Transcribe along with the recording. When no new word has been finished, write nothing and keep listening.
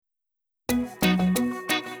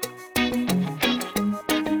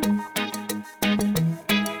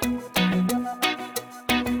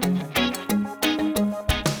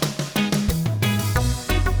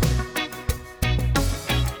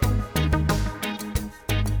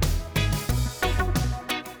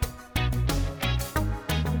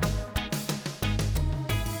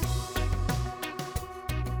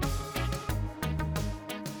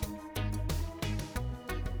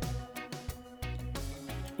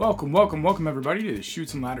Welcome everybody to the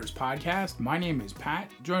Shoots and Ladders podcast. My name is Pat,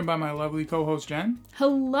 joined by my lovely co-host Jen.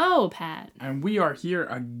 Hello, Pat. And we are here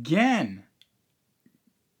again,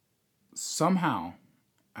 somehow,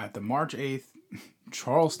 at the March 8th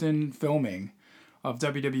Charleston filming of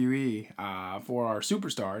WWE for our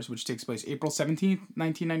Superstars, which takes place April 17th,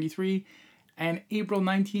 1993, and April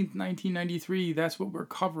 19th, 1993. That's what we're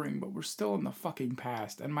covering, but we're still in the fucking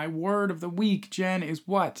past. And my word of the week, Jen, is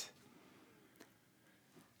what?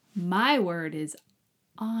 My word is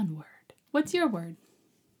onward. What's your word?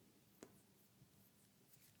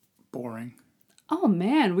 Boring. Oh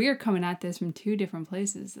man, we are coming at this from two different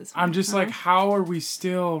places this week. I'm just like, how are we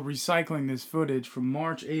still recycling this footage from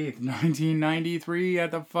March 8th, 1993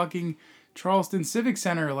 at the fucking Charleston Civic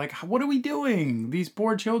Center? Like, what are we doing? These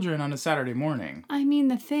poor children on a Saturday morning. I mean,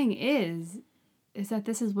 the thing is that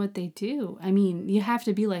this is what they do. I mean, you have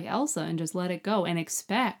to be like Elsa and just let it go and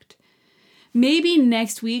expect. Maybe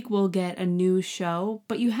next week we'll get a new show,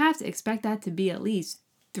 but you have to expect that to be at least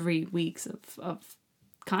 3 weeks of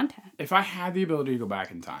content. If I had the ability to go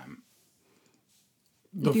back in time,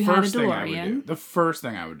 the first thing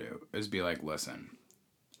I would do is be like, listen,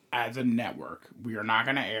 as a network, we are not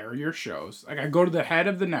going to air your shows. Like, I go to the head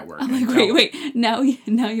of the network. I'm like, wait. Now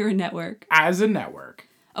you're a network. As a network.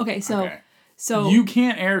 Okay, so you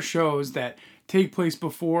can't air shows that take place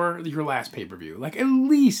before your last pay-per-view. Like, at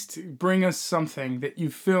least bring us something that you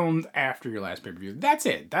filmed after your last pay-per-view. That's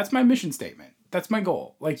it. That's my mission statement. That's my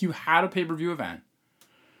goal. Like, you had a pay-per-view event.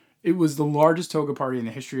 It was the largest toga party in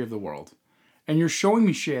the history of the world. And you're showing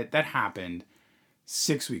me shit that happened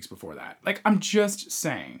 6 weeks before that. Like, I'm just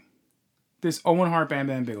saying, this Owen Hart Bam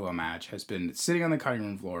Bigelow match has been sitting on the cutting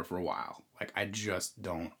room floor for a while. Like, I just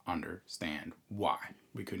don't understand why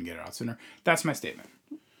we couldn't get it out sooner. That's my statement.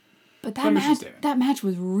 But that match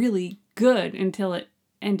was really good until it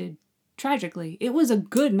ended tragically. It was a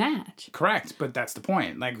good match. Correct, but that's the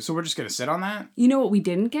point. Like, so we're just going to sit on that? You know what we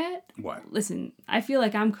didn't get? What? Listen, I feel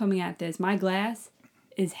like I'm coming at this. My glass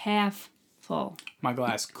is half full. My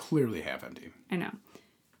glass clearly half empty. I know.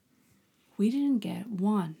 We didn't get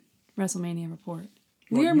one WrestleMania report.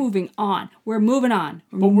 We are moving on. We're moving on.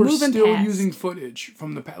 We're still using footage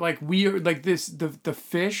from the past. Like, we are, like, this, the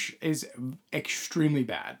fish is extremely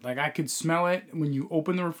bad. Like, I could smell it when you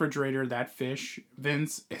open the refrigerator. That fish,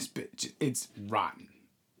 Vince, it's rotten.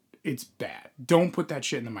 It's bad. Don't put that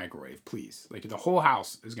shit in the microwave, please. Like, the whole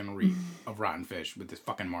house is going to reek of rotten fish with this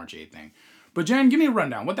fucking March 8th thing. But, Jen, give me a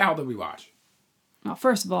rundown. What the hell did we watch? Well,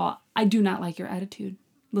 first of all, I do not like your attitude.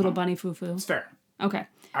 Little bunny foo-foo. It's fair. Okay.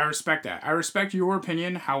 I respect that. I respect your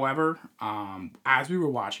opinion. However, as we were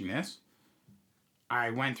watching this,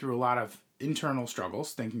 I went through a lot of internal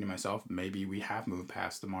struggles, thinking to myself, maybe we have moved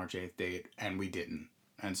past the March 8th date, and we didn't.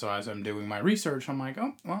 And so as I'm doing my research, I'm like,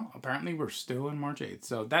 oh, well, apparently we're still in March 8th.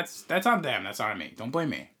 So that's on them. That's not on me. Don't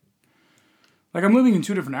blame me. Like, I'm living in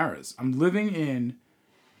two different eras. I'm living in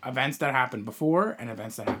events that happened before and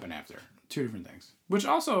events that happened after. Two different things. Which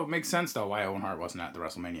also makes sense, though, why Owen Hart wasn't at the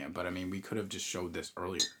WrestleMania. But, I mean, we could have just showed this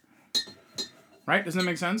earlier. Right? Doesn't that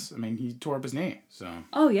make sense? I mean, he tore up his knee, so...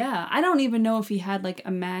 Oh, yeah. I don't even know if he had, like,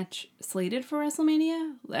 a match slated for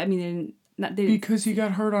WrestleMania. I mean, they didn't... Because he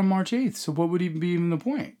got hurt on March 8th, so what would even be even the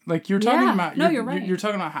point? Like, you're talking about... No, you're right. You're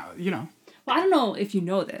talking about how, you know... Well, I don't know if you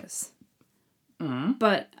know this,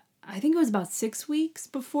 but I think it was about 6 weeks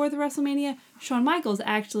before the WrestleMania, Shawn Michaels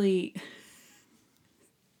actually...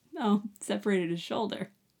 separated his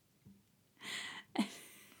shoulder.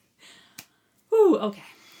 Ooh, okay.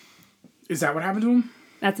 Is that what happened to him?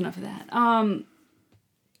 That's enough of that.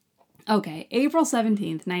 Okay, April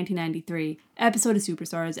 17th, 1993, episode of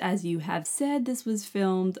Superstars. As you have said, this was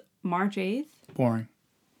filmed March 8th. Boring.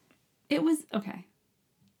 It was, okay.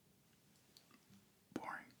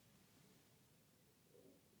 Boring.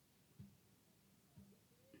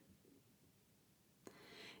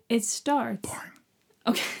 It starts... Boring.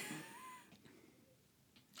 Okay.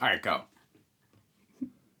 All right, go.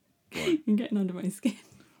 Boring. You're getting under my skin.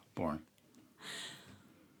 Boring.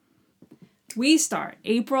 We start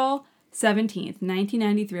April 17th,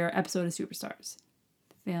 1993, our episode of Superstars.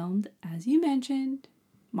 Filmed, as you mentioned,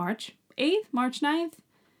 March 8th, March 9th.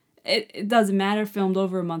 It doesn't matter, filmed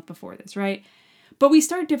over a month before this, right? But we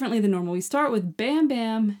start differently than normal. We start with Bam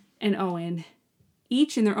Bam and Owen,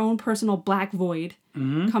 each in their own personal black void,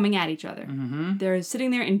 coming at each other. Mm-hmm. They're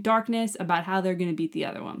sitting there in darkness about how they're going to beat the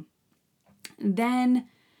other one. Then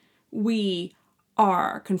we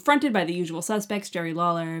are confronted by the usual suspects, Jerry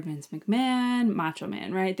Lawler, Vince McMahon, Macho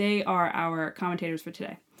Man, right? They are our commentators for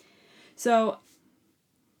today. So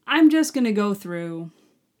I'm just going to go through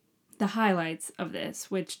the highlights of this,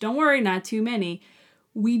 which, don't worry, not too many.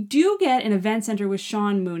 We do get an event center with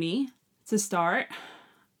Sean Mooney to start.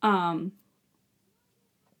 Replays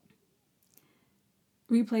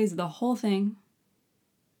the whole thing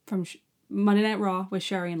from Monday Night Raw with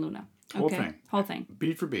Sherry and Luna. Okay? Whole thing.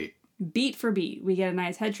 Beat for beat. Beat for beat. We get a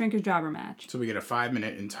nice head shrinker jobber match. So we get a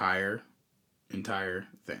 5-minute entire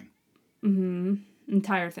thing. Mm-hmm.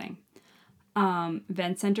 Entire thing.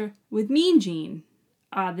 Event center with Mean Gene.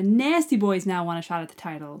 The Nasty Boys now want a shot at the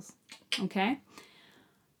titles. Okay?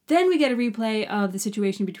 Then we get a replay of the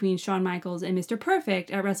situation between Shawn Michaels and Mr.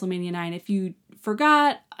 Perfect at WrestleMania 9. If you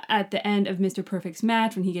forgot, at the end of Mr. Perfect's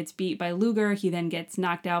match, when he gets beat by Luger, he then gets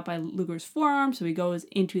knocked out by Luger's forearm, so he goes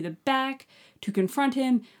into the back to confront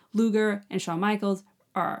him. Luger and Shawn Michaels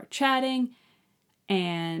are chatting,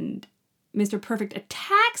 and Mr. Perfect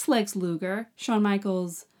attacks Lex Luger. Shawn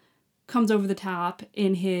Michaels comes over the top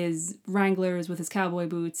in his Wranglers with his cowboy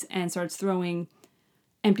boots and starts throwing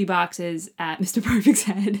empty boxes at Mr. Perfect's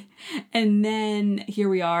head. And then here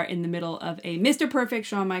we are in the middle of a Mr. Perfect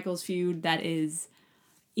Shawn Michaels feud that is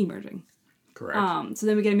emerging. Correct. So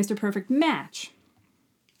then we get a Mr. Perfect match.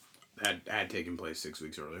 That had taken place 6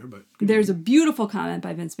 weeks earlier, but... There's a beautiful comment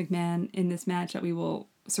by Vince McMahon in this match that we will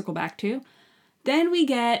circle back to. Then we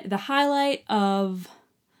get the highlight of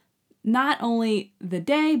not only the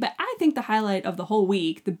day, but I think the highlight of the whole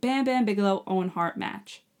week, the Bam Bigelow Owen Hart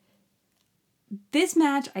match. This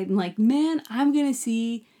match, I'm like, man, I'm going to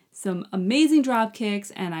see some amazing drop kicks,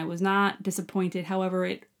 and I was not disappointed. However,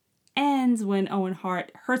 it ends when Owen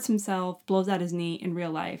Hart hurts himself, blows out his knee in real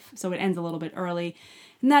life, so it ends a little bit early,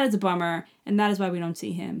 and that is a bummer, and that is why we don't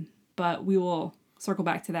see him, but we will circle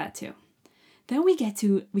back to that too. Then we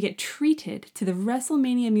get treated to the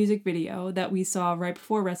WrestleMania music video that we saw right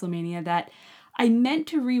before WrestleMania that I meant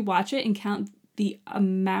to rewatch it and count the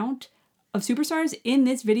amount of superstars in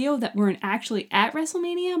this video that weren't actually at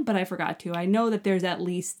WrestleMania, but I forgot to. I know that there's at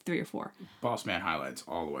least 3 or 4. Boss Man highlights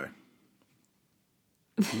all the way.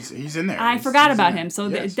 He's in there. I forgot about him, so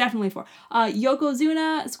it's definitely 4.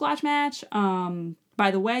 Yokozuna squash match. By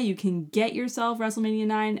the way, you can get yourself WrestleMania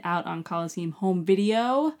 9 out on Coliseum Home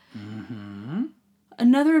Video. Mm-hmm.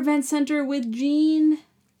 Another event center with Gene.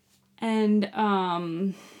 And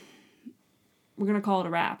we're going to call it a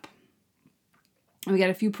wrap. And we got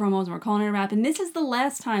a few promos and we're calling it a wrap. And this is the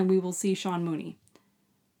last time we will see Sean Mooney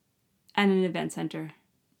at an event center.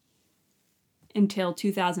 Until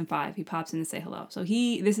 2005. He pops in to say hello. So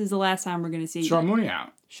this is the last time we're going to see Sean Mooney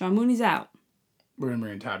out. Sean Mooney's out. We're going to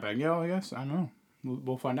bring Todd Bagwell, I guess. I don't know.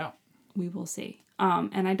 We'll find out. We will see.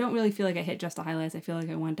 And I don't really feel like I hit just the highlights. I feel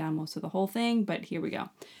like I went down most of the whole thing, but here we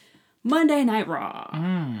go. Monday Night Raw.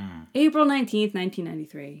 April 19th,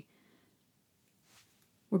 1993.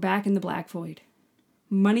 We're back in the Black Void.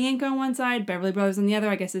 Money Inc. on one side, Beverly Brothers on the other.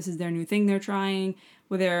 I guess this is their new thing they're trying,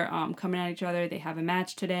 where they're coming at each other. They have a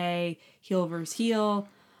match today, heel versus heel.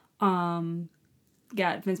 Got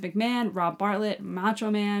Vince McMahon, Rob Bartlett,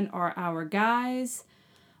 Macho Man are our guys.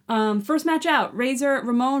 First match out, Razor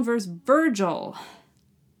Ramon versus Virgil.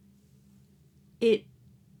 I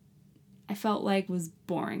felt like was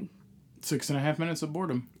boring. 6.5 minutes of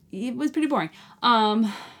boredom. It was pretty boring.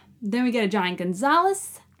 Then we get a Giant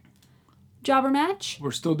Gonzalez jobber match.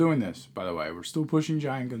 We're still doing this, by the way. We're still pushing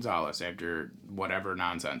Giant Gonzalez after whatever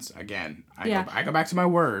nonsense. Again, I go back to my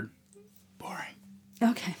word. Boring.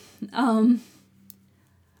 Okay.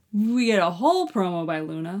 We get a whole promo by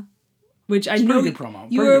Luna, which I know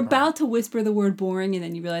you were about to whisper the word boring, and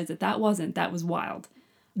then you realized that wasn't. That was wild.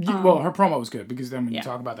 Well, her promo was good, because then when you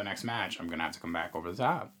talk about the next match, I'm going to have to come back over the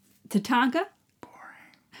top. Tatanka.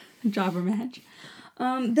 Boring. Jobber match.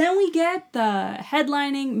 Then we get the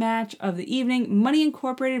headlining match of the evening, Money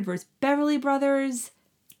Incorporated versus Beverly Brothers.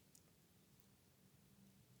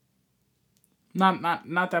 Not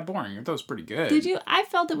that boring. I thought it was pretty good. Did you? I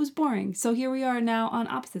felt it was boring. So here we are now on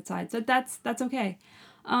opposite sides. So that's okay.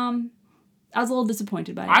 I was a little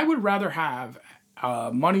disappointed by it. I would rather have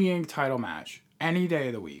a Money Inc. title match any day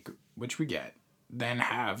of the week, which we get, than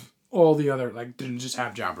have all the other, than just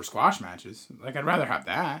have jobber squash matches. I'd rather have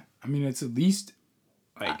that. I mean, it's at least...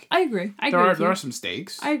 I agree. There are some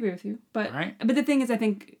stakes. I agree with you. But the thing is, I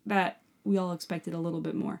think that we all expected a little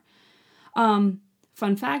bit more.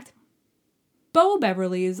 Fun fact, Bo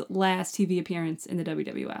Beverly's last TV appearance in the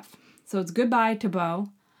WWF. So it's goodbye to Bo.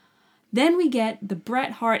 Then we get the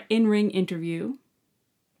Bret Hart in-ring interview.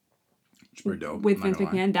 It's pretty dope. With Vince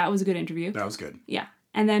McMahon. That was a good interview. That was good. Yeah.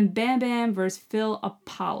 And then Bam Bam versus Phil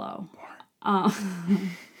Apollo.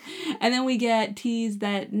 And then we get teased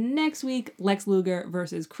that next week, Lex Luger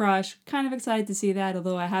versus Crush. Kind of excited to see that,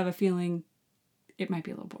 although I have a feeling it might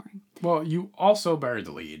be a little boring. Well, you also buried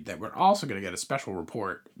the lead that we're also going to get a special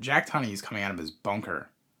report. Jack Tunney is coming out of his bunker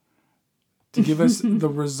to give us the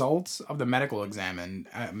results of the medical examination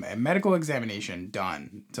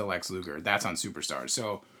done to Lex Luger. That's on Superstars.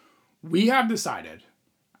 So we have decided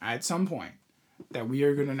at some point that we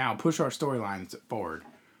are going to now push our storylines forward.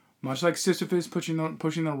 Much like Sisyphus pushing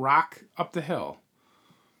the rock up the hill.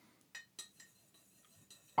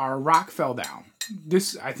 Our rock fell down.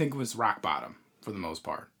 This, I think, was rock bottom for the most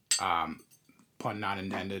part. Pun not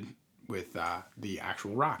intended with the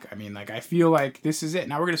actual rock. I mean, like, I feel like this is it.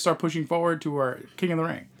 Now we're going to start pushing forward to our King of the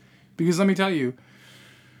Ring. Because let me tell you,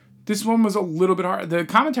 this one was a little bit hard. The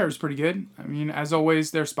commentary was pretty good. I mean, as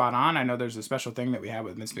always, they're spot on. I know there's a special thing that we had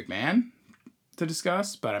with Vince McMahon to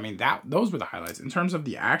discuss, but I mean, those were the highlights. In terms of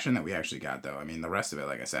the action that we actually got, though, I mean, the rest of it,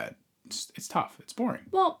 like I said, it's tough. It's boring.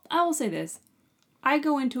 Well, I will say this. I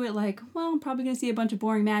go into it like, well, I'm probably going to see a bunch of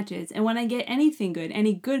boring matches. And when I get anything good,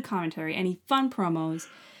 any good commentary, any fun promos,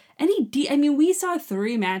 we saw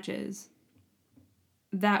 3 matches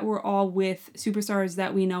that were all with superstars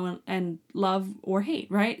that we know and love or hate,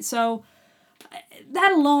 right? So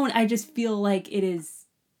that alone, I just feel like it is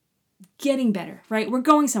getting better, right? We're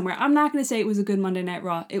going somewhere. I'm not going to say it was a good Monday Night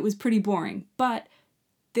Raw. It was pretty boring. But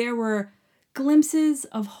there were glimpses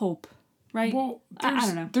of hope. Right? Well, I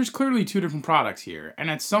don't know. There's clearly 2 different products here. And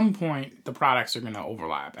at some point, the products are going to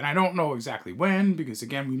overlap. And I don't know exactly when, because,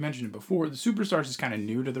 again, we mentioned it before. The Superstars is kind of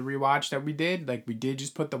new to the rewatch that we did. Like, we did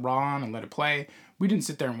just put the Raw on and let it play. We didn't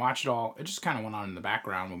sit there and watch it all. It just kind of went on in the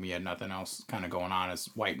background when we had nothing else kind of going on as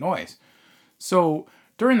white noise. So,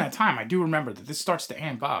 during that time, I do remember that this starts to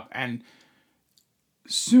amp up. And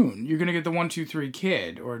soon, you're going to get the 1, 2, 3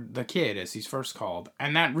 kid, or the kid as he's first called,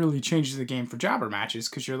 and that really changes the game for jobber matches,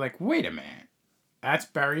 because you're like, wait a minute, that's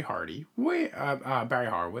Barry Hardy, Barry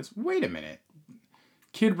Horowitz, wait a minute,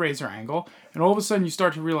 Kid Razor angle, and all of a sudden you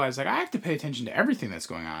start to realize, like, I have to pay attention to everything that's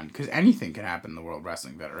going on, because anything can happen in the World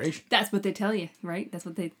Wrestling Federation. That's what they tell you, right? That's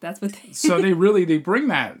what they So they bring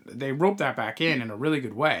that, they rope that back in a really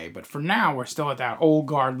good way, but for now, we're still at that old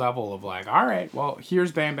guard level of like, all right, well,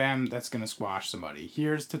 here's Bam Bam that's going to squash somebody.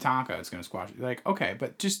 Here's Tatanka that's going to squash, like, okay,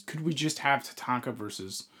 but could we just have Tatanka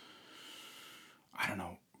versus, I don't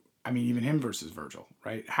know, I mean, even him versus Virgil,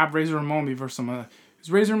 right? Have Razor Ramon be versus someone.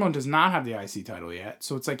 Because Razor Ramon does not have the IC title yet,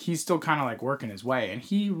 so it's like he's still kind of like working his way. And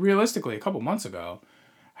he, realistically, a couple months ago,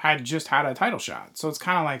 had just had a title shot. So it's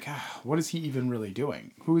kind of like, what is he even really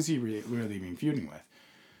doing? Who is he really even feuding with?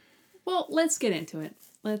 Well, let's get into it.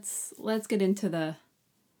 Let's get into the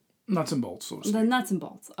nuts and bolts. The nuts and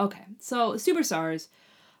bolts. Okay, so Superstars.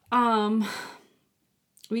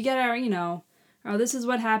 We get our, this is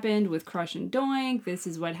what happened with Crush and Doink. This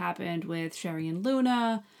is what happened with Sherry and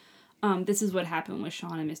Luna. This is what happened with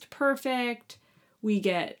Shawn and Mr. Perfect. We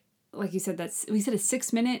get, like you said, we said a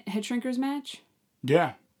 6-minute head shrinkers match.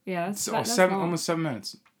 Yeah. Yeah, that's almost 7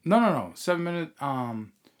 minutes. No. 7 minute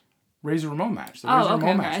Razor Ramon match. The Razor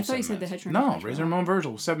Ramon match. I thought you said the head shrinkers match. No, Razor Ramon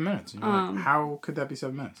Virgil was 7 minutes. Like, how could that be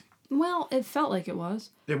 7 minutes? Well, it felt like it was.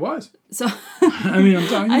 It was. So I mean, I'm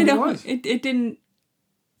telling you, I know, it was. It didn't.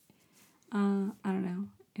 I don't know.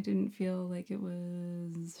 It didn't feel like it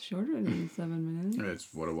was shorter than 7 minutes.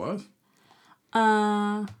 It's what it was.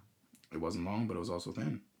 It wasn't long, but it was also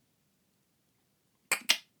thin.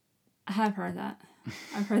 I have heard that.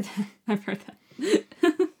 I've heard that.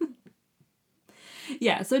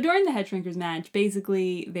 Yeah, so during the head shrinkers match,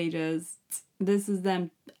 basically this is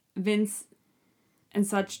them, Vince and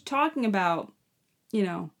such, talking about,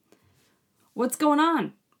 what's going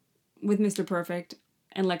on with Mr. Perfect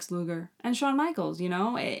and Lex Luger and Shawn Michaels,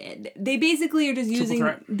 They basically are just using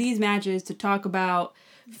these matches to talk about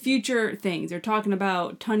future things. They're talking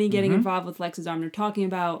about Tunney getting involved with Lex's arm. They're talking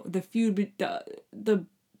about the feud, the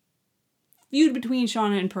feud between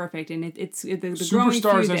Shawn and Perfect, and it's the growing feud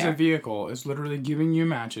Superstars as there. a vehicle is literally giving you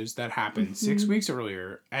matches that happened 6 weeks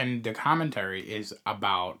earlier, and the commentary is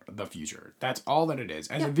about the future. That's all that it is.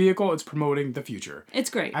 As a vehicle, it's promoting the future. It's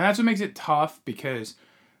great. And that's what makes it tough, because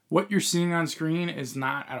what you're seeing on screen is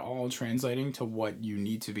not at all translating to what you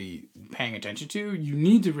need to be paying attention to. You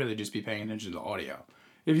need to really just be paying attention to the audio.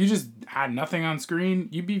 If you just had nothing on screen,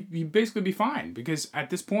 you'd basically be fine, because at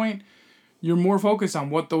this point, you're more focused on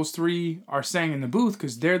what those 3 are saying in the booth,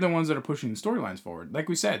 because they're the ones that are pushing the storylines forward. Like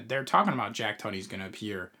we said, they're talking about Jack Tunney's going to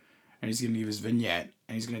appear, and he's going to give his vignette,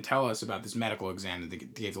 and he's going to tell us about this medical exam that they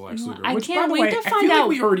gave to Lex Luger. Which, by the way, I feel like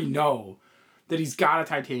we already know that he's got a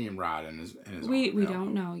titanium rod in his We arm.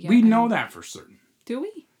 don't know yet. We know that for certain. Do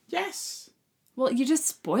we? Yes. Well, you just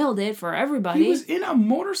spoiled it for everybody. He was in a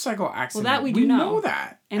motorcycle accident. Well, that we do know. We know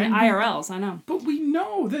that. And IRLs, I know. But we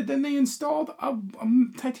know that then they installed a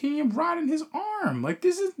titanium rod in his arm. Like,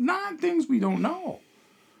 this is not things we don't know.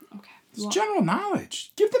 Okay. It's general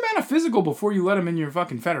knowledge. Give the man a physical before you let him in your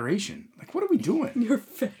fucking federation. Like, what are we doing? Your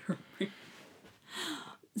federation.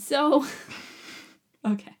 So,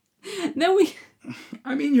 okay. Then we...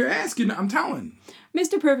 I mean, you're asking, I'm telling.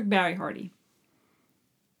 Mr. Perfect Barry Hardy.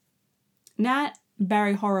 Not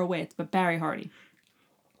Barry Horowitz, but Barry Hardy.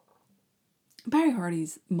 Barry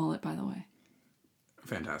Hardy's mullet, by the way.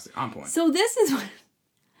 Fantastic. On point. So this is what...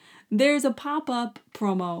 There's a pop-up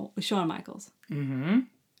promo with Shawn Michaels. Mm-hmm.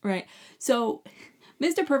 Right. So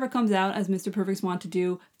Mr. Perfect comes out, as Mr. Perfects want to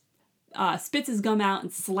do, spits his gum out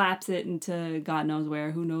and slaps it into God knows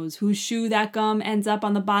where. Who knows whose shoe that gum ends up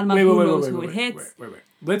on the bottom of. Who knows who it hits. Wait.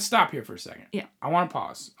 Let's stop here for a second. Yeah. I want to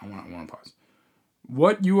pause. I want to pause.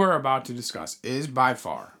 What you are about to discuss is by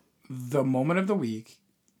far the moment of the week,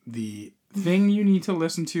 the thing you need to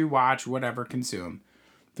listen to, watch, whatever, consume.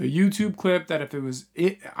 The YouTube clip that if it was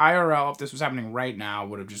IRL, if this was happening right now,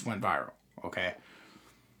 would have just went viral. Okay?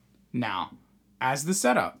 Now, as the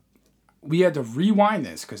setup, we had to rewind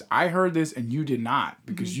this because I heard this and you did not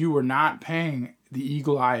because you were not paying the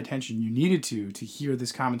eagle eye attention you needed to hear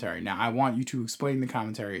this commentary. Now, I want you to explain the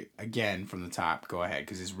commentary again from the top. Go ahead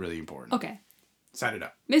because it's really important. Okay. Set it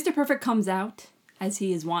up. Mr. Perfect comes out, as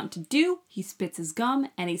he is wont to do. He spits his gum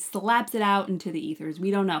and he slaps it out into the ethers.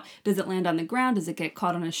 We don't know. Does it land on the ground? Does it get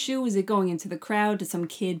caught on a shoe? Is it going into the crowd? Does some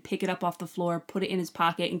kid pick it up off the floor, put it in his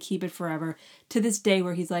pocket, and keep it forever? To this day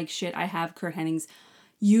where he's like, shit, I have Kurt Hennig's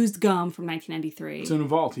used gum from 1993. It's in a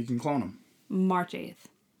vault. He can clone him. March 8th.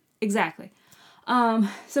 Exactly.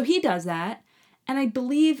 So he does that. And I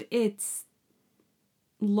believe it's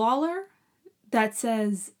Lawler that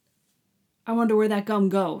says, I wonder where that gum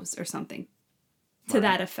goes or something. To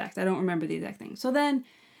that effect. I don't remember the exact thing. So then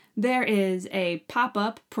there is a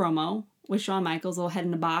pop-up promo with Shawn Michaels, little head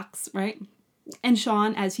in a box, right? And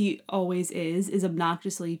Shawn, as he always is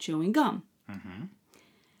obnoxiously chewing gum. Mm-hmm.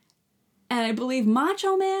 And I believe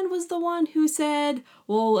Macho Man was the one who said,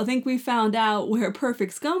 well, I think we found out where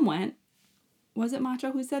Perfect's gum went. Was it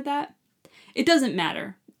Macho who said that? It doesn't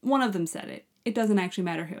matter. One of them said it. It doesn't actually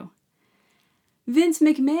matter who. Vince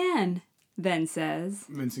McMahon then says...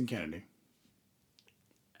 Vincent Kennedy.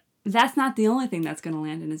 That's not the only thing that's going to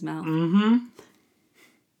land in his mouth. Mm-hmm.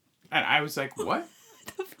 And I was like, what? What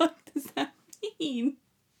the fuck does that mean?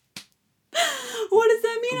 What does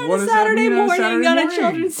that mean on a Saturday morning on a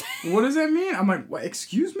children's... What does that mean? I'm like, what?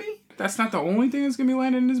 Excuse me? That's not the only thing that's going to be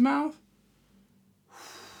landing in his mouth?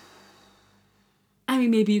 I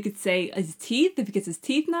mean, maybe you could say his teeth, if he gets his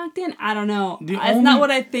teeth knocked in. I don't know. That's not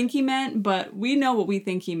what I think he meant, but we know what we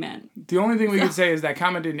think he meant. The only thing we could say is that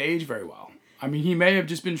comment didn't age very well. I mean, he may have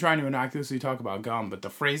just been trying to innocuously talk about gum, but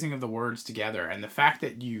the phrasing of the words together and the fact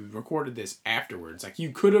that you recorded this afterwards, like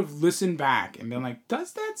you could have listened back and been like,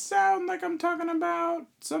 does that sound like I'm talking about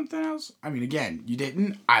something else? I mean, again, you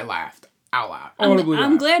didn't. I laughed out loud.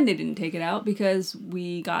 I'm glad they didn't take it out because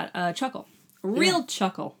we got a chuckle. A real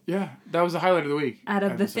chuckle. Yeah, that was the highlight of the week. Out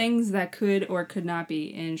of the things that could or could not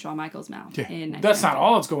be in Shawn Michaels' mouth. Yeah. That's not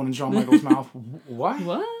all that's going in Shawn Michaels' mouth. What?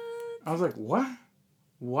 What? I was like, what?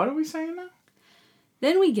 What are we saying now?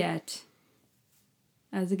 Then we get,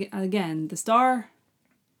 as again, the star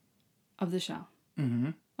of the show,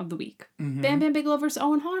 of the week. Mm-hmm. Bam Bigelow versus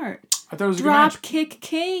Owen Hart. I thought it was a good match. Dropkick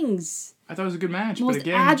Kings. I thought it was a good match, Most but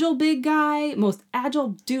again... agile big guy, most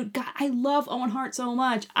agile dude. God, I love Owen Hart so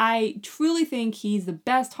much. I truly think he's the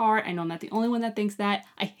best Hart. I know I'm not the only one that thinks that.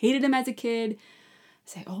 I hated him as a kid,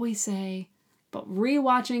 as I always say. But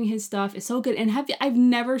rewatching his stuff is so good. And I've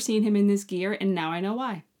never seen him in this gear, and now I know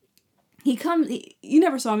why. You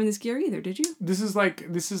never saw him in this gear either, did you? This is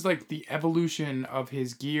like the evolution of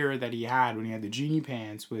his gear that he had when he had the genie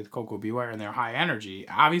pants with Coco Beware and their high energy.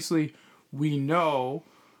 Obviously, we know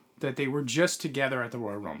that they were just together at the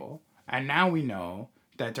Royal Rumble, and now we know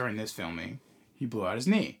that during this filming, he blew out his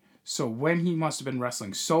knee. So when he must have been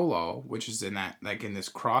wrestling solo, which is in that in this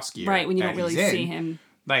cross gear, right, when you don't really see him,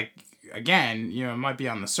 again, it might be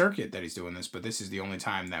on the circuit that he's doing this, but this is the only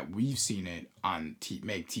time that we've seen it on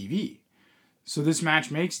make TV. So this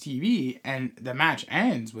match makes TV, and the match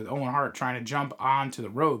ends with Owen Hart trying to jump onto the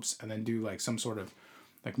ropes and then do some sort of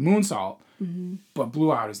moonsault, but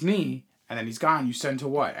blew out his knee, and then he's gone. You send to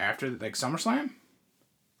what? After SummerSlam?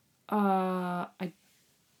 I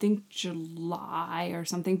think July or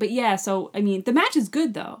something. But yeah, so I mean, the match is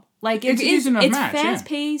good though. It's fast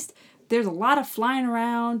paced. There's a lot of flying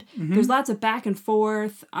around. Mm-hmm. There's lots of back and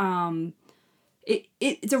forth.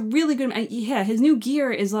 It's a really good... Yeah, his new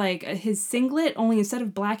gear is like his singlet, only instead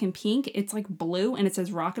of black and pink, it's like blue, and it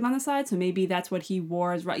says Rocket on the side, so maybe that's what he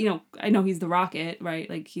wore as... You know, I know he's the Rocket, right?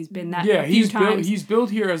 Like, he's been that a few times. He's built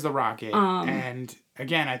here as the Rocket, and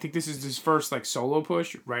again, I think this is his first, like, solo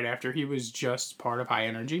push right after he was just part of High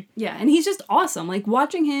Energy. Yeah, and he's just awesome. Like,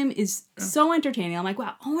 watching him is so entertaining. I'm like,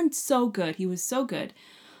 wow, Owen's so good. He was so good.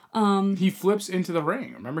 He flips into the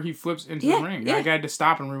ring. Remember, he flips into the ring. Yeah. I had to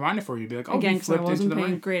stop and rewind it for you. Be like, oh, again, he flipped into the ring. I wasn't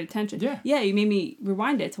paying great attention. Yeah. Yeah, you made me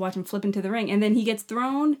rewind it to watch him flip into the ring. And then he gets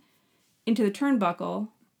thrown into the turnbuckle,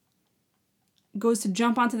 goes to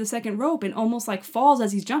jump onto the second rope, and almost, like, falls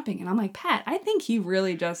as he's jumping. And I'm like, Pat, I think he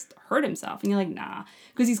really just hurt himself. And you're like, nah.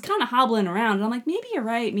 Because he's kind of hobbling around. And I'm like, maybe you're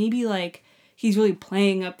right. Maybe, like, he's really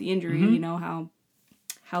playing up the injury, you know,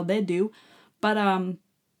 how they do. But,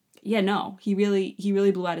 yeah, no, he really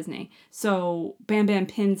blew out his knee. So Bam Bam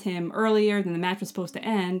pins him earlier than the match was supposed to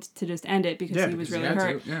end to just end it because he was really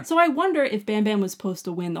hurt. Yeah. So I wonder if Bam Bam was supposed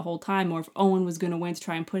to win the whole time or if Owen was going to win to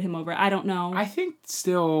try and put him over. I don't know. I think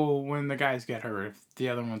still when the guys get hurt, if the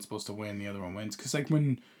other one's supposed to win, the other one wins. Because like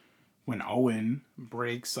when Owen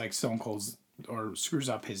breaks like Stone Cold's or screws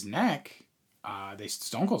up his neck,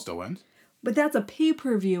 Stone Cold still wins. But that's a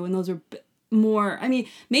pay-per-view and those are... more, I mean,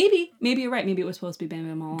 maybe you're right. Maybe it was supposed to be Bam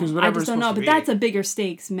Bam all along. I just don't know. But that's a bigger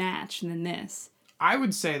stakes match than this. I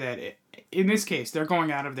would say that in this case, they're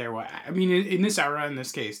going out of their way. I mean, in this era, in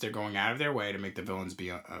this case, they're going out of their way to make the villains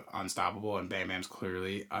be unstoppable, and Bam Bam's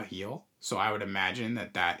clearly a heel. So I would imagine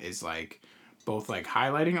that is like both like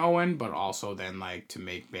highlighting Owen, but also then like to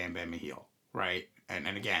make Bam Bam a heel, right?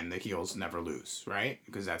 And again, the heels never lose, right?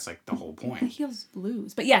 Because that's like the whole point. The heels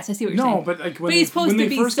lose, but yes, I see what you're saying. No, but like when they first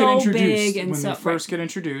get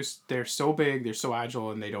introduced, they're so big, they're so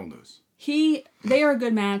agile, and they don't lose. They are a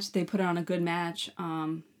good match. They put on a good match.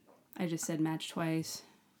 I just said match twice.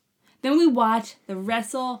 Then we watch the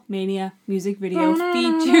WrestleMania music video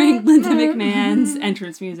featuring Linda McMahon's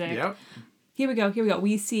entrance music. Yep. Here we go.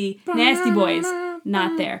 We see Nasty Boys,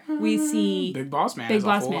 not there. We see Big Boss Man as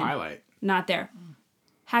a full highlight. Not there.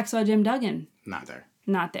 Hacksaw Jim Duggan. Not there.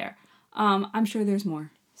 Not there. I'm sure there's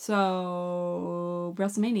more. So,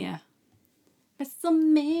 WrestleMania.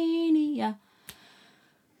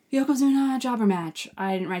 Yokozuna jobber match.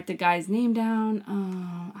 I didn't write the guy's name down.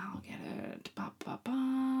 I'll get it.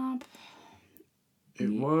 Bop. It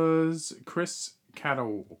was Chris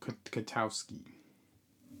Katowski.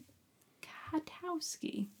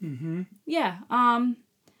 Mm-hmm. Yeah.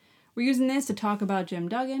 We're using this to talk about Jim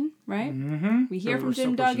Duggan, right? Mm-hmm. We hear from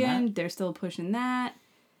Jim Duggan. They're still pushing that.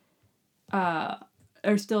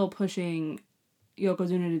 They're still pushing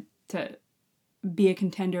Yokozuna to be a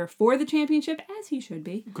contender for the championship, as he should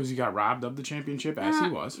be. Because he got robbed of the championship, as he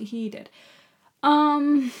was. He did.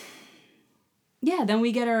 Yeah, then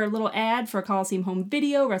we get our little ad for Coliseum Home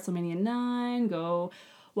Video, WrestleMania 9. Go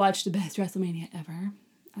watch the best WrestleMania ever,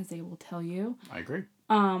 as they will tell you. I agree.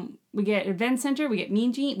 We get Event Center. We get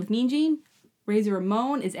Mean Gene. Razor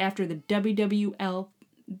Ramon is after the WWL.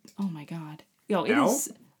 Oh my God. Yo, it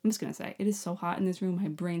is. I'm just going to say, it is so hot in this room. My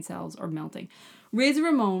brain cells are melting. Razor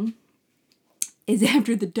Ramon is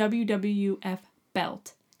after the WWF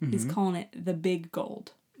belt. Mm-hmm. He's calling it the big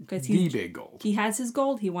gold. The big gold. He has his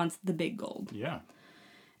gold. He wants the big gold. Yeah.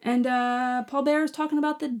 And Paul Bearer is talking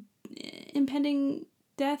about the impending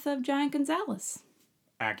death of Giant Gonzalez.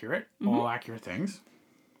 Accurate. Mm-hmm. All accurate things.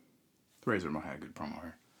 Razor Ramon had a good promo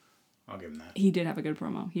here. I'll give him that. He did have a good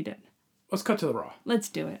promo. He did. Let's cut to the Raw. Let's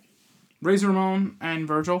do it. Razor Ramon and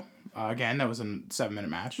Virgil. Again, that was a 7-minute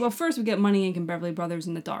match. Well, first we get Money Inc. and Beverly Brothers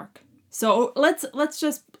in the dark. So let's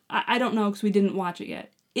just... I don't know because we didn't watch it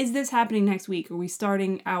yet. Is this happening next week? Are we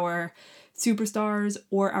starting our Superstars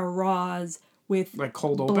or our Raws with like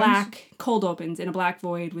cold opens in a black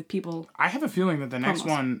void with people? I have a feeling that the next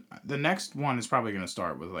one is probably going to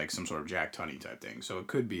start with like some sort of Jack Tunney type thing. So it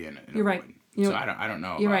could be in You're right. So I don't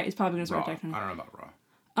know. You're right. It's probably going to start Jack Tunney. I don't know about Raw.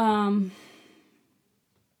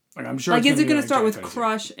 Like I'm sure. Like is it going to start with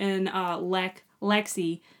Crush and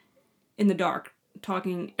Lexi in the dark?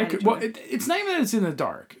 Talking it's not even that it's in the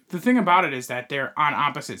dark. The thing about it is that they're on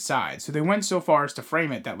opposite sides. So they went so far as to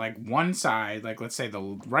frame it that like one side, like let's say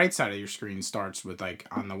the right side of your screen starts with like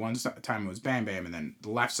on the one time it was Bam Bam and then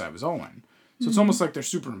the left side was Owen. So it's almost like they're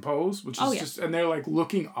superimposed, which is yeah. just, and they're like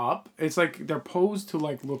looking up. It's like they're posed to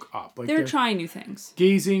like look up. Like they're trying new things.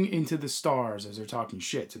 Gazing into the stars as they're talking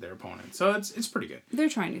shit to their opponent. So it's pretty good. They're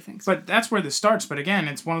trying new things. But that's where this starts. But again,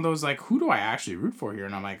 it's one of those like, who do I actually root for here?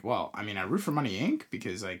 And I'm like, well, I mean, I root for Money Inc.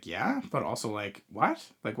 because like, yeah, but also like, what?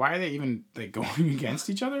 Like, why are they even like going against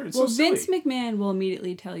each other? It's so silly. Vince McMahon will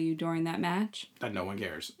immediately tell you during that match That no one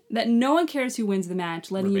cares. That no one cares who wins the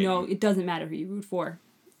match, letting you know it doesn't matter who you root for.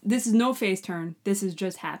 This is no face turn. This is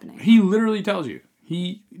just happening. He literally tells you.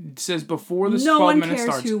 He says before this 12 minutes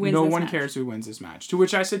starts, no one cares who wins this match. To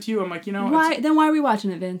which I said to you, I'm like, you know... Why are we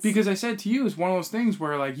watching it, Vince? Because I said to you, it's one of those things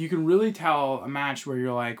where, like, you can really tell a match where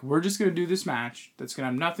you're like, we're just going to do this match that's going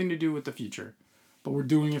to have nothing to do with the future. But we're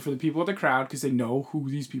doing it for the people at the crowd because they know who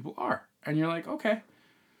these people are. And you're like, okay.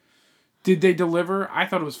 Did they deliver? I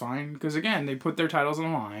thought it was fine. Because, again, they put their titles on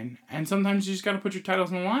the line. And sometimes you just got to put your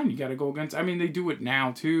titles on the line. You got to go against... I mean, they do it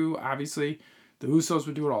now, too, obviously. The Usos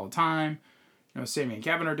would do it all the time. You know, Sammy and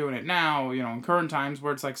Kevin are doing it now, you know, in current times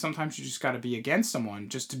where it's like sometimes you just got to be against someone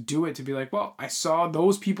just to do it, to be like, well, I saw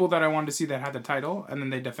those people that I wanted to see that had the title, and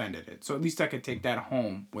then they defended it. So at least I could take that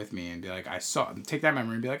home with me and be like, take that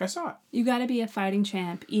memory and be like, I saw it. You got to be a fighting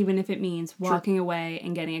champ, even if it means walking away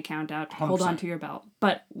and getting a count out to 100%. Hold on to your belt.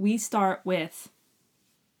 But we start with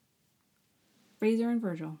Razor and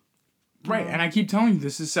Virgil. Right, and I keep telling you,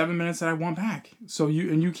 this is 7 minutes that I want back. So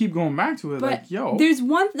you keep going back to it, but like, yo. There's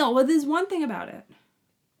one thing about it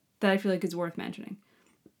that I feel like is worth mentioning.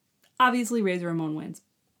 Obviously, Razor Ramon wins.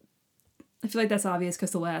 I feel like that's obvious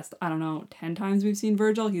because the last, 10 times we've seen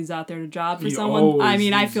Virgil, he's out there to job for someone. I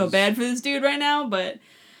mean, I feel bad for this dude right now, but...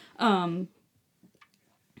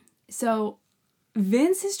 So,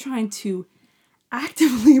 Vince is trying to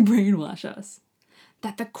actively brainwash us.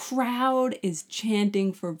 That the crowd is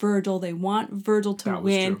chanting for Virgil. They want Virgil to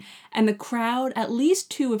win. True. And the crowd, at least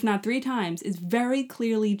 2, if not 3 times, is very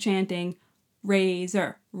clearly chanting,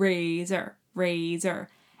 Razor, Razor, Razor.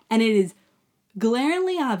 And it is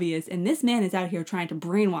glaringly obvious, and this man is out here trying to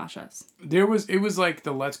brainwash us. It was like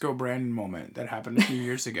the Let's Go Brandon moment that happened a few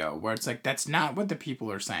years ago, where it's like, that's not what the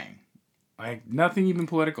people are saying. Like, nothing even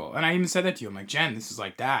political. And I even said that to you. I'm like, Jen, this is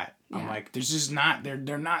like that. Yeah. I'm like, there's just not,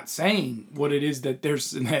 they're not saying what it is that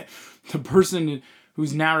that the person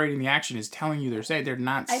who's narrating the action is telling you they're saying. They're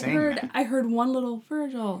not saying that. I heard one little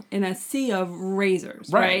Virgil in a sea of razors,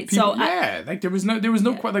 right? People, like there was no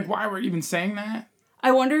like, why were you even saying that?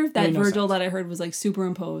 I wonder if that Virgil that I heard was like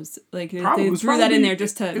superimposed. Like they threw that in there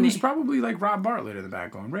just to... It was probably like Rob Bartlett in the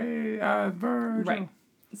back going, Virgil. Right.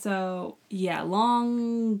 So, yeah,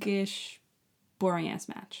 longish... boring ass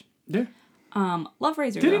match. Yeah. Love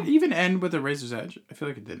Razor. Did it even end with a Razor's Edge? I feel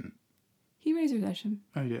like it didn't. He Razor's Edged him.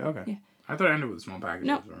 Oh yeah, okay. Yeah. I thought it ended with a small package.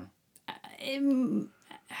 No.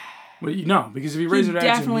 Well, no, because if he Razor's Edge,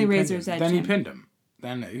 definitely Razor's Edge. Then he pinned him.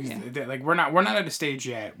 Then like we're not at a stage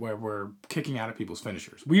yet where we're kicking out of people's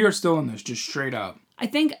finishers. We are still in this just straight up. I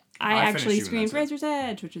think I actually screamed Razor's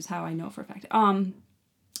Edge, which is how I know for a fact.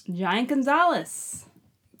 Giant Gonzalez.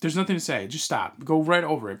 There's nothing to say. Just stop. Go right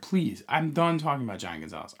over it, please. I'm done talking about Giant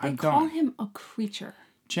Gonzalez. I'm done. They call him a creature.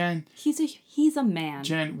 Jen. He's a man.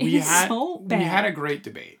 Jen, we had a great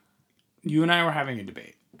debate. You and I were having a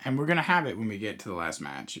debate. And we're going to have it when we get to the last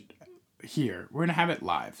match here. We're going to have it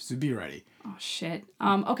live, so be ready. Oh, shit.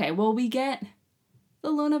 Okay, well, we get the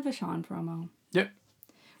Luna Vachon promo. Yep.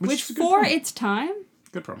 Which for its time...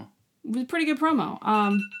 Good promo. It was a pretty good promo.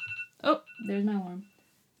 Oh, there's my alarm.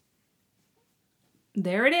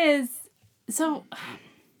 There it is. So,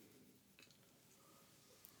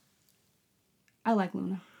 I like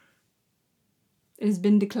Luna. It has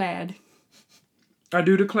been declared. I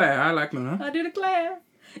do declare. I like Luna. I do declare.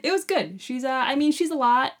 It was good. She's a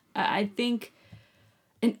lot. I think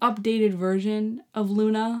an updated version of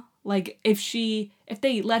Luna, like if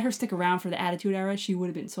they let her stick around for the Attitude Era, she would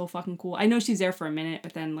have been so fucking cool. I know she's there for a minute,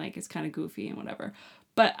 but then like it's kind of goofy and whatever.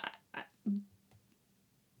 But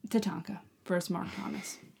Tatanka versus Mark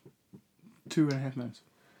Thomas. 2.5 minutes.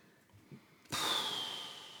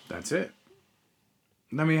 That's it.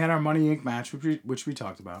 Then we had our Money Inc. match, which we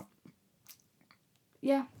talked about.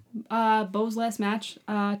 Yeah. Bo's last match,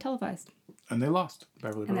 televised. And they lost.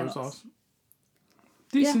 Beverly Brothers lost.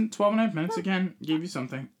 Decent. 12.5 minutes. Again, gave you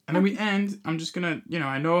something. And then we end. I'm just going to,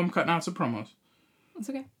 I know I'm cutting out some promos. That's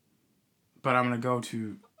okay. But I'm going to go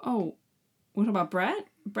to... Oh, we're talking about Bret?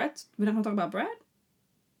 We're not going to talk about Bret?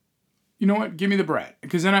 You know what? Give me the Bret.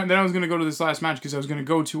 Because then I was going to go to this last match because I was going to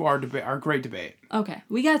go to our debate, our great debate. Okay.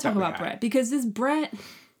 We got to talk about Bret. Because this Bret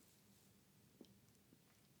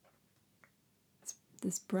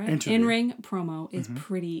in-ring promo is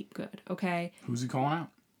pretty good, okay? Who's he calling out?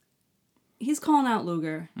 He's calling out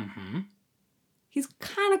Luger. Mm-hmm. He's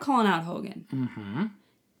kind of calling out Hogan. Mm-hmm.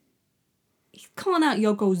 He's calling out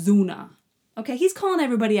Yokozuna. Okay, he's calling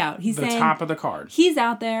everybody out. He's the saying... top of the card. He's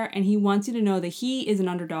out there, and he wants you to know that he is an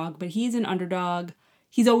underdog, but he's an underdog.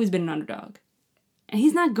 He's always been an underdog. And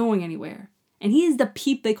he's not going anywhere. And he is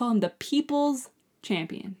they call him the People's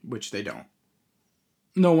Champion. Which they don't.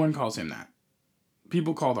 No one calls him that.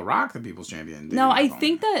 People call The Rock the People's Champion. No, I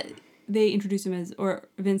think that they introduced him as, or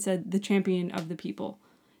Vince said, the champion of the people.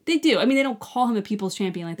 They do. I mean, they don't call him a People's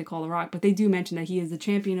Champion like they call The Rock, but they do mention that he is the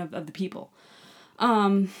champion of the people.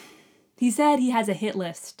 He said he has a hit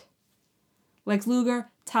list. Lex Luger,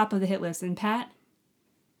 top of the hit list. And Pat,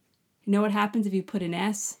 you know what happens if you put an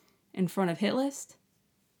S in front of hit list?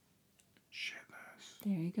 Shitless.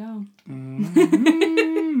 There you go.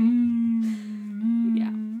 Mm-hmm.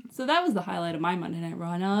 Yeah. So that was the highlight of my Monday Night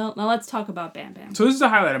Raw. Now let's talk about Bam Bam. So this is the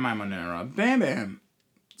highlight of my Monday Night Raw. Bam Bam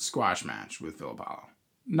squash match with Phil Apollo.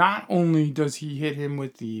 Not only does he hit him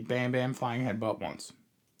with the Bam Bam flying headbutt once,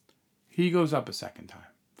 he goes up a second time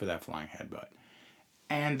for that flying headbutt.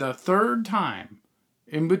 And the third time,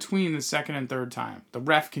 in between the second and third time, the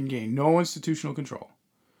ref can gain no institutional control.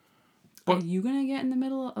 Are you going to get in the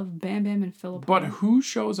middle of Bam Bam and Phil Apollo? But who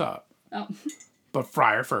shows up? Oh. But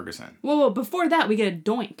Friar Ferguson. Whoa, before that, we get a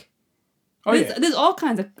Doink. Oh, yeah. There's all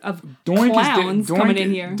kinds of Doink clowns coming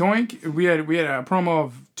in here. Doink, we had a promo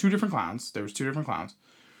of two different clowns. There was two different clowns.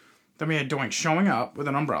 Then we had Doink showing up with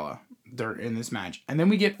an umbrella. They're in this match. And then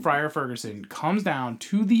we get Friar Ferguson comes down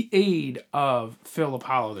to the aid of Phil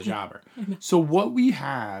Apollo, the jobber. So what we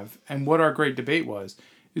have, and what our great debate was,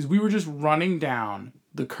 is we were just running down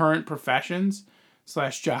the current professions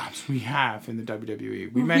 / jobs we have in the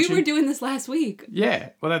WWE. We were doing this last week. Yeah.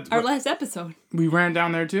 Well, that's our last episode. We ran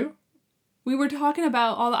down there too? We were talking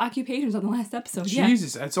about all the occupations on the last episode.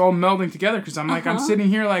 Jesus, it's all melding together because I'm like, I'm sitting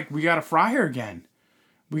here like, we got a friar again.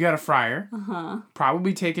 We got a friar.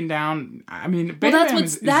 Probably taken down. I mean,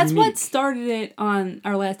 that's what started it on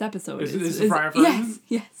our last episode. Is the friar Ferguson?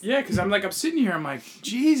 Yes. Yeah, because I'm sitting here, I'm like,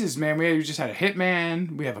 Jesus, man, we just had a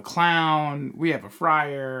hitman, we have a clown, we have a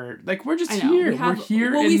friar. Like, we're just here. We're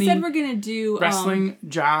here well, in we said we're going to do... wrestling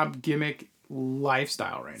job gimmick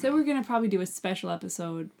lifestyle right now. So we're going to probably do a special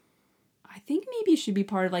episode. I think maybe it should be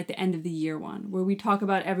part of the end of the year one where we talk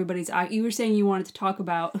about everybody's... You were saying you wanted to talk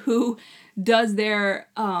about who does their...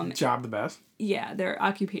 job the best? Yeah, their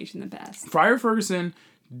occupation the best. Friar Ferguson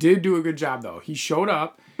did do a good job, though. He showed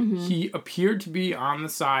up. Mm-hmm. He appeared to be on the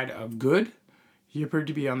side of good. He appeared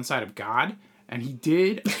to be on the side of God. And he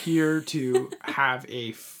did appear to have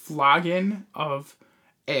a flagon of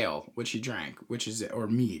ale, which he drank, or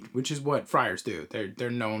mead, which is what friars do. They're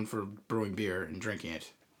known for brewing beer and drinking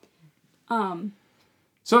it.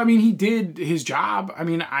 So, I mean, he did his job. I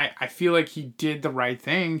mean, I feel like he did the right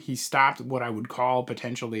thing. He stopped what I would call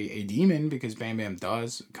potentially a demon because Bam Bam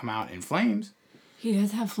does come out in flames. He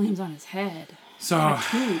does have flames on his head. So,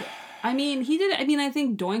 I mean, he did. I mean, I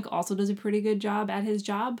think Doink also does a pretty good job at his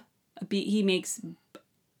job. He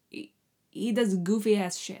does goofy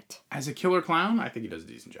ass shit. As a killer clown, I think he does a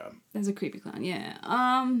decent job. As a creepy clown, yeah.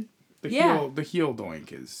 The heel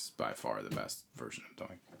Doink is by far the best version of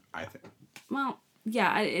Doink, I think. Well,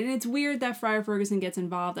 yeah, and it's weird that Friar Ferguson gets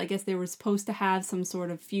involved. I guess they were supposed to have some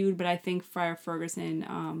sort of feud, but I think Friar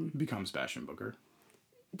Ferguson becomes Bastion Booker.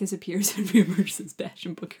 Disappears and reemerges as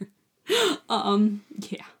Bastion Booker.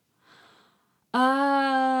 Yeah.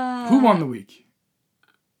 Who won the week?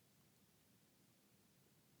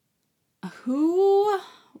 Who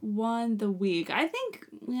won the week? I think,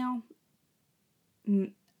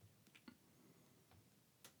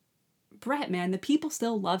 Bret, man, the people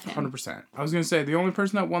still love him. 100%. I was going to say, the only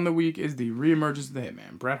person that won the week is the reemergence of the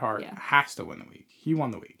Hitman. Bret Hart has to win the week. He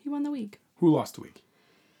won the week. Who lost the week?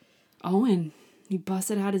 Owen. He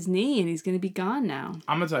busted out his knee and he's going to be gone now.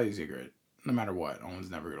 I'm going to tell you a secret. No matter what,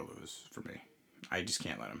 Owen's never going to lose for me. I just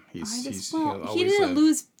can't let him. He didn't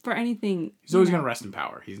lose for anything. He's always going to rest in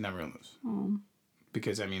power. He's never going to lose. Oh.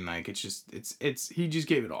 Because, I mean, he just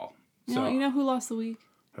gave it all. You know who lost the week?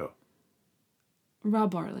 Who?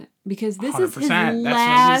 Rob Bartlett. Because this 100%. is his That's last what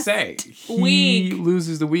I was going to say. He week.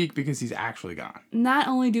 loses the week because he's actually gone. Not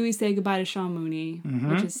only do we say goodbye to Sean Mooney,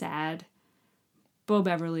 which is sad, Bo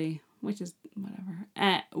Beverly, which is whatever.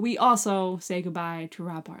 We also say goodbye to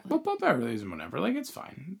Rob Bartlett. But Bo Beverly isn't whatever. It's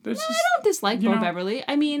fine. I don't dislike Bo Beverly.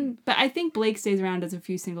 I mean, but I think Blake stays around, does a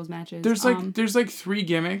few singles matches. There's three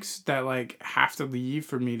gimmicks that have to leave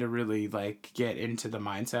for me to really get into the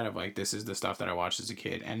mindset of this is the stuff that I watched as a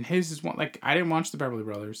kid. And his is one I didn't watch the Beverly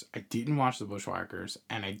Brothers, I didn't watch the Bushwhackers,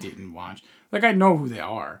 and I didn't watch I know who they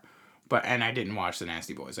are, And I didn't watch the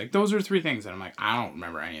Nasty Boys. Like, those are 3 things that I'm like, I don't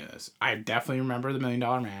remember any of this. I definitely remember the $1 Million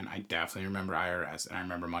Man. I definitely remember IRS. And I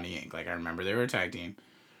remember Money Inc. Like, I remember they were a tag team.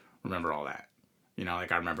 Remember all that. You know,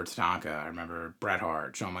 like, I remember Tatanka. I remember Bret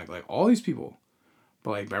Hart. Shawn Michaels. Like, all these people.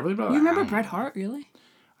 But, like, Beverly Brother. You remember Bret Hart, really?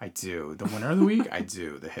 I do. The winner of the week? I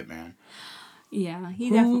do. The Hitman. Yeah, he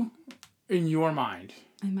definitely... in your mind...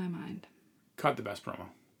 In my mind. Cut the best promo.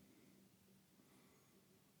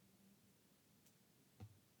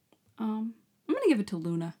 I'm gonna give it to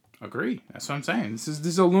Luna. Agree. That's what I'm saying. This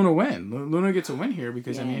is a Luna win. Luna gets a win here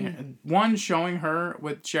because, Yay. I mean, one, showing her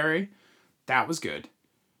with Sherry, that was good.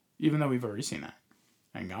 Even though we've already seen that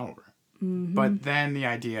and gone over it. Mm-hmm. But then the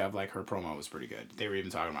idea of, like, her promo was pretty good. They were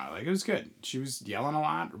even talking about it. Like, it was good. She was yelling a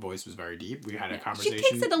lot. Her voice was very deep. We had a conversation.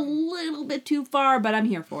 She takes it a little bit too far, but I'm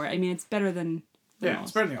here for it. I mean, it's better than... Yeah,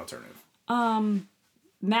 it's better than the alternative.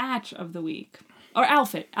 Match of the week. Or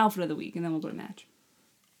outfit of the week, and then we'll do a match.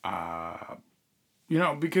 You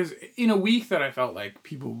know, because in a week that I felt like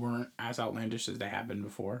people weren't as outlandish as they have been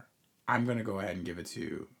before, I'm going to go ahead and give it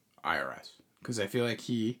to IRS. Because I feel like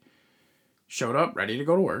he showed up ready to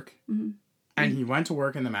go to work, and he went to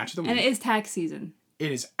work in the match of the week. And it is tax season.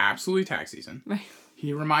 It is absolutely tax season. Right.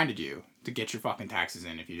 He reminded you to get your fucking taxes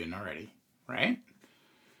in if you didn't already, right?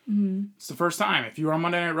 Mm-hmm. It's the first time. If you were on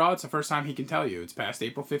Monday Night Raw, it's the first time he can tell you. It's past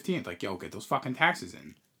April 15th. Like, yo, get those fucking taxes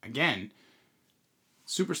in. Again,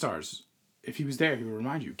 Superstars, if he was there, he would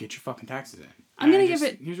remind you, get your fucking taxes in. I'm going to give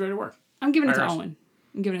it... He was ready to work. I'm giving it to Owen.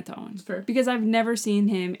 I'm giving it to Owen. That's fair. Because I've never seen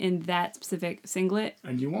him in that specific singlet.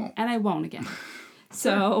 And you won't. And I won't again.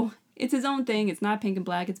 So, it's his own thing. It's not pink and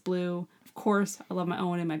black. It's blue. Of course, I love my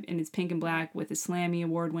Owen and it's pink and black with his Slammy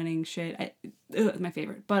award-winning shit. It's my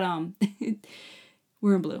favorite. But,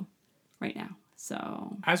 we're in blue right now.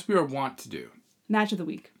 So... As we are wont to do. Match of the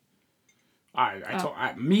week.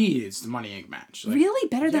 Me, it's the Money Inc. match. Like, really?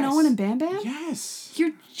 Better than Owen and Bam Bam? Yes.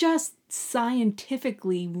 You're just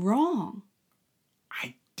scientifically wrong.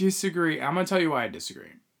 I disagree. I'm going to tell you why I disagree.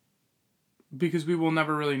 Because we will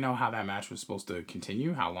never really know how that match was supposed to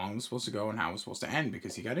continue, how long it was supposed to go, and how it was supposed to end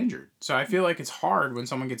because he got injured. So I feel like it's hard when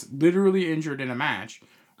someone gets literally injured in a match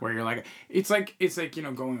where you're like, it's like, you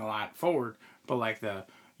know, going a lot forward, but like the,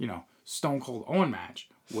 you know, Stone Cold Owen match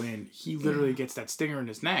when he literally gets that stinger in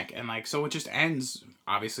his neck and like, so it just ends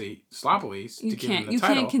obviously sloppily to give him the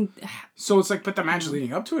title. So it's like, but the match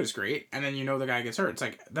leading up to it is great. And then, you know, the guy gets hurt. It's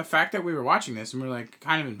like the fact that we were watching this and we were like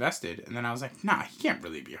kind of invested. And then I was like, nah, he can't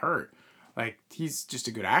really be hurt. Like, he's just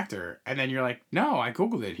a good actor. And then you're like, no, I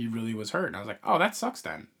Googled it. He really was hurt. And I was like, oh, that sucks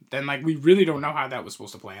then. Then, like, we really don't know how that was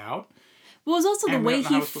supposed to play out. Well, it was also the way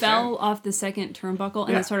he fell off the second turnbuckle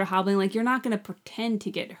and then started hobbling. Like, you're not going to pretend to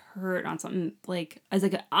get hurt on something, like, as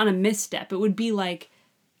like on a misstep. It would be like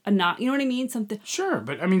a not, you know what I mean? Something. Sure,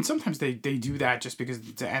 but I mean, sometimes they do that just because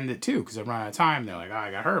to end it too, because they run out of time. They're like, oh, I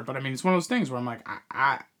got hurt. But I mean, it's one of those things where I'm like,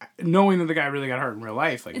 I knowing that the guy really got hurt in real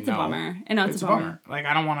life, like, it's a bummer. And no, it's a bummer. Like,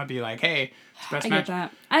 I don't want to be like, hey, it's best match. I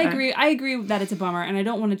get that. I agree that it's a bummer, and I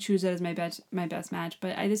don't want to choose it as my best match,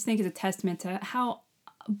 but I just think it's a testament to how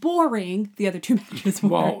boring the other two matches were.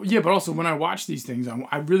 Well, yeah, but also when I watch these things,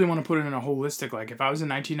 I really want to put it in a holistic, like if I was in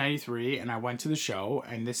 1993 and I went to the show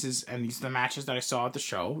and these are the matches that I saw at the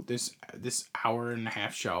show, this hour and a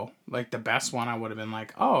half show, like the best one I would have been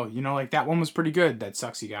like, oh, you know, like that one was pretty good. That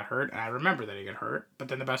sucks he got hurt. And I remember that he got hurt. But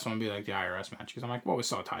then the best one would be like the IRS match. Because I'm like, well, we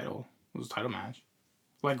saw a title. It was a title match.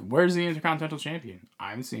 Like, where's the Intercontinental Champion?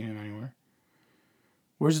 I haven't seen him anywhere.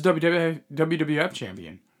 Where's the WWF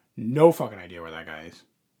Champion? No fucking idea where that guy is.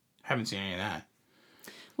 Haven't seen any of that.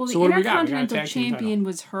 Well, the Intercontinental Champion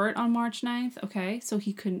was hurt on March 9th, okay? So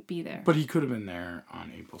he couldn't be there. But he could have been there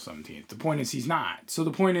on April 17th. The point is he's not. So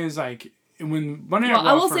the point is, like, when Monday Night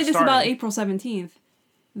Raw I will say this about April 17th.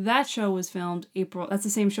 That show was filmed April... That's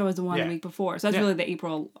the same show as the one the week before. So that's really the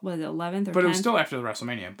April... Was it 11th or 10th? But it was still after the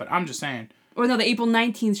WrestleMania. But I'm just saying... Or no, the April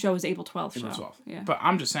 19th show was the April 12th show. April 12th. Yeah. But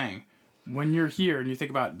I'm just saying, when you're here and you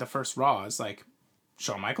think about the first Raw, it's like...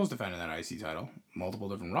 Shawn Michaels defended that IC title, multiple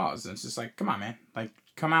different Raws. And it's just like, come on, man. Like,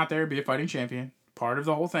 come out there, be a fighting champion. Part of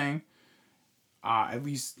the whole thing. At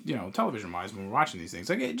least, you know, television-wise, when we're watching these things.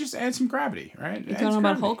 Like, it just adds some gravity, right? You talking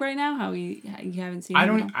about Hulk right now? How you haven't seen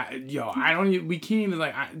him? We can't even,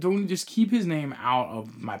 like, don't just keep his name out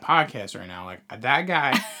of my podcast right now. Like, that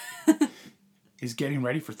guy is getting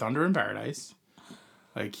ready for Thunder in Paradise.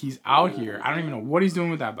 Like, he's out here. I don't even know what he's doing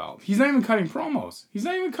with that belt. He's not even cutting promos.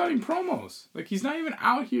 Like, he's not even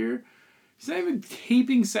out here. He's not even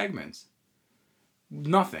taping segments.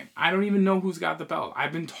 Nothing. I don't even know who's got the belt.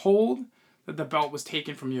 I've been told that the belt was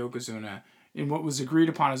taken from Yokozuna in what was agreed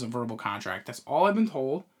upon as a verbal contract. That's all I've been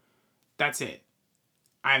told. That's it.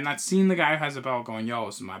 I have not seen the guy who has a belt going, yo,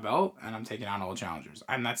 this is my belt, and I'm taking on all the challengers.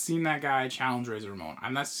 I have not seen that guy challenge Razor Ramon.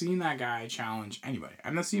 I've not seen that guy challenge anybody.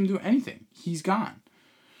 I've not seen him do anything. He's gone.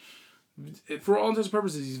 For all intents and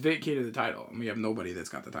purposes, he's vacated the title, and we have nobody that's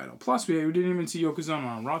got the title. Plus, we didn't even see Yokozuna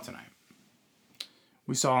on Raw tonight.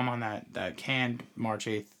 We saw him on that canned March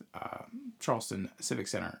 8th Charleston Civic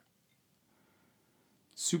Center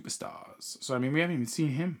Superstars. So, I mean, we haven't even seen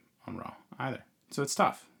him on Raw either. So, it's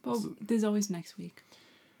tough. But there's always next week.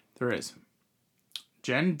 There is.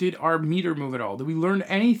 Jen, did our meter move at all? Did we learn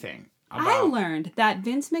anything about... I learned that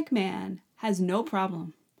Vince McMahon has no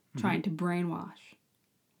problem trying to brainwash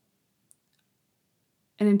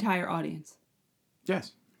an entire audience.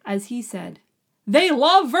 Yes. As he said, they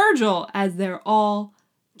love Virgil, as they're all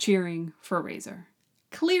cheering for Razor.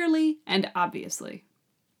 Clearly and obviously.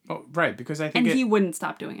 Oh, right, because I think... And he wouldn't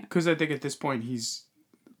stop doing it. Because I think at this point he's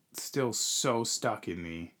still so stuck in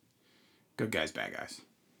the good guys, bad guys.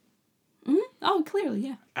 Mm-hmm. Oh, clearly,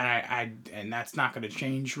 yeah. And that's not going to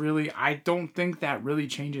change, really. I don't think that really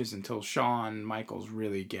changes until Shawn Michaels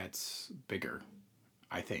really gets bigger,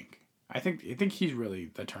 I think. I think he's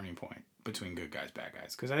really the turning point between good guys, bad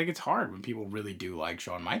guys. Because I think it's hard when people really do like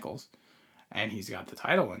Shawn Michaels, and he's got the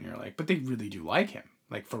title, and you're like, but they really do like him.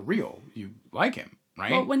 Like, for real, you like him,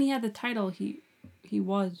 right? Well, when he had the title, he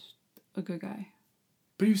was a good guy.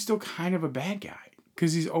 But he was still kind of a bad guy.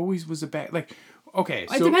 Because he always was a bad... Like, okay,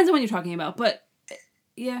 so... It depends on what you're talking about, but...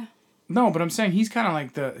 Yeah. No, but I'm saying he's kind of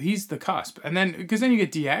like he's the cusp. And then... Because then you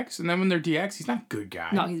get DX, and then when they're DX, he's not a good guy.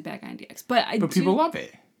 No, he's a bad guy in DX. But people love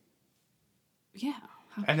it. Yeah.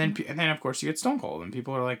 And then, of course, you get Stone Cold. And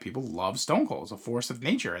people are like, people love Stone Cold. It's a force of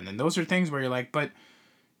nature. And then those are things where you're like, but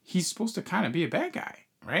he's supposed to kind of be a bad guy.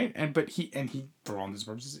 Right? But he, for all intents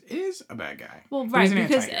and purposes, is a bad guy. Well, right,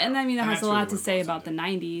 because, and I mean, that has a lot to say about the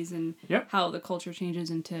 90s and how the culture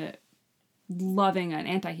changes into loving an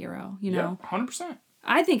anti-hero, you know? Yeah, 100%.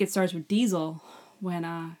 I think it starts with Diesel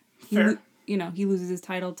when, he loses his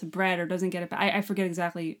title to Bret or doesn't get it back. I forget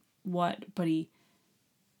exactly what, but he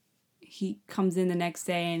comes in the next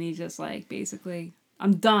day and he's just like, basically,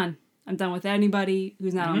 I'm done. I'm done with anybody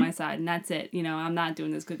who's not on my side, and that's it. You know, I'm not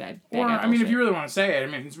doing this good guy. Or, I mean, if you really want to say it, I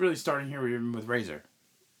mean, it's really starting here with Razor.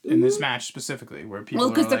 In this match specifically, where people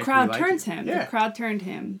because the crowd turns him. Yeah. The crowd turned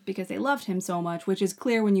him because they loved him so much, which is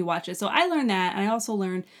clear when you watch it. So I learned that, and I also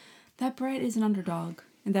learned that Bret is an underdog,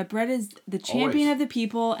 and that Bret is the champion of the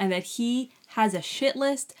people, and that he has a shit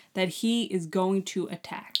list that he is going to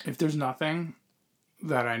attack. If there's nothing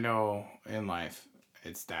that I know in life,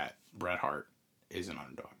 it's that Bret Hart is an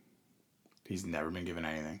underdog. He's never been given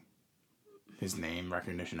anything. His name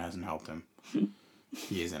recognition hasn't helped him.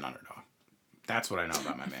 He is an underdog. That's what I know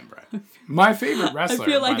about my man Bret. My favorite wrestler. I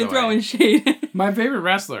feel like you're throwing shade. My favorite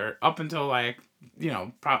wrestler up until my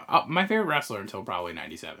favorite wrestler until probably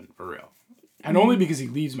 97 for real, and only because he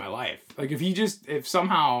leaves my life. Like if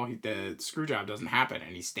somehow the screw job doesn't happen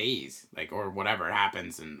and he stays, like, or whatever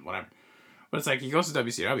happens and whatever, but it's like he goes to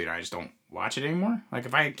WCW and I just don't watch it anymore. Like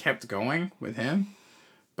if I had kept going with him.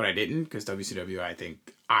 But I didn't, because WCW, I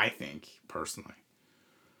think, personally,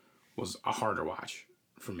 was a harder watch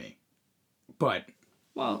for me. But,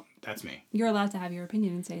 well, that's me. You're allowed to have your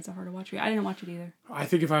opinion and say it's a harder watch for you. I didn't watch it either. I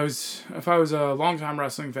think if I was a longtime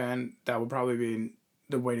wrestling fan, that would probably be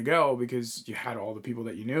the way to go, because you had all the people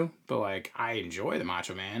that you knew. But, like, I enjoy the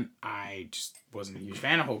Macho Man. I just wasn't a huge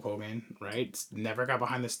fan of Hulk Hogan, right? Never got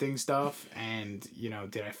behind the Sting stuff. And,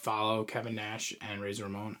 did I follow Kevin Nash and Razor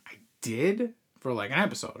Ramon? I did. For like an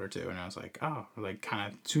episode or two, and I was like, oh, like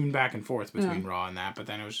kind of tuned back and forth between Raw and that, but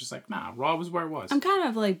then it was just like, nah, Raw was where it was. I'm kind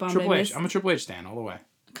of like bummed. Triple H. I'm a Triple H stan all the way.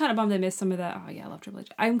 I'm kind of bummed I missed some of that. Oh yeah, I love Triple H.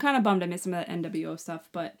 I'm kind of bummed I missed some of that NWO stuff,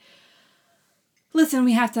 but listen,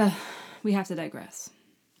 we have to digress.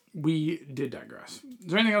 We did digress. Is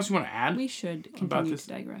there anything else you want to add? We should continue to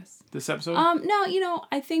digress. This episode? No,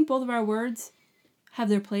 I think both of our words have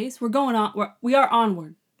their place. We are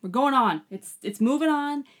onward. We're going on. It's moving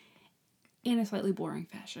on. In a slightly boring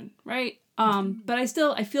fashion, right? But I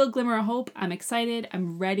feel a glimmer of hope. I'm excited.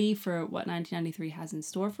 I'm ready for what 1993 has in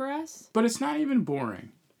store for us. But it's not even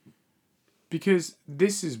boring. Because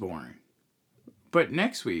this is boring. But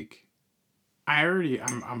next week,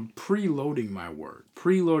 I'm preloading my word.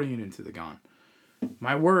 Preloading it into the gun.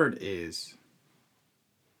 My word is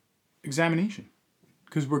examination.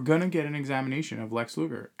 Because we're going to get an examination of Lex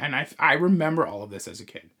Luger. And I remember all of this as a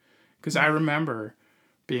kid. Because I remember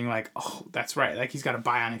being like, oh, that's right. Like, he's got a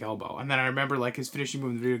bionic elbow. And then I remember, like, his finishing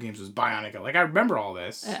move in the video games was bionic. Like, I remember all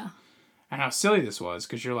this. Yeah. And how silly this was.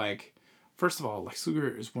 Because you're like, first of all, Lex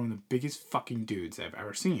Luger is one of the biggest fucking dudes I've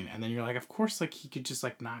ever seen. And then you're like, of course, like, he could just,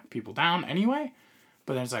 like, knock people down anyway.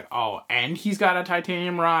 But then it's like, oh, and he's got a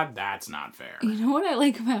titanium rod? That's not fair. You know what I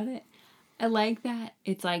like about it? I like that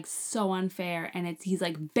it's like so unfair, and he's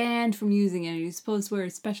like banned from using it. He's supposed to wear a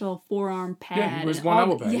special forearm pad. Yeah, he wears one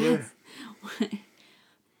elbow pad. Yes. Yeah.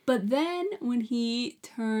 But then when he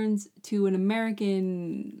turns to an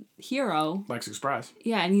American hero, Lex Express.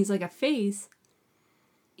 Yeah, and he's like a face.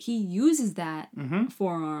 He uses that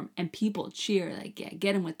forearm, and people cheer like, "Yeah,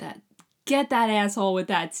 get him with that. Get that asshole with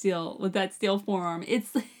that steel forearm."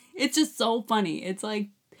 It's just so funny. It's like,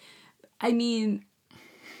 I mean,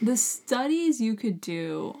 the studies you could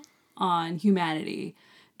do on humanity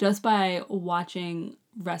just by watching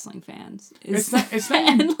wrestling fans it's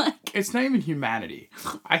not even humanity.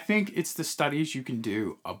 I think it's the studies you can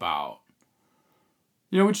do about,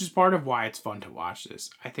 which is part of why it's fun to watch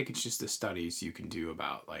this. I think it's just the studies you can do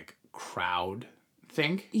about like crowd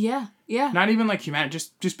think. Yeah. Not even like humanity,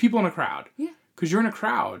 just people in a crowd. Yeah. Because you're in a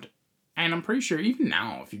crowd, and I'm pretty sure even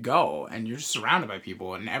now if you go and you're just surrounded by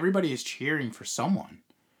people and everybody is cheering for someone,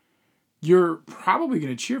 you're probably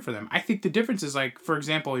going to cheer for them. I think the difference is, like, for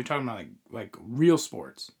example, you're talking about like real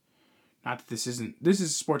sports. Not that this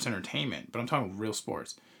is sports entertainment, but I'm talking real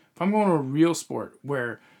sports. If I'm going to a real sport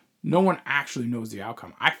where no one actually knows the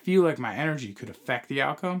outcome, I feel like my energy could affect the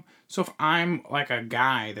outcome. So if I'm like a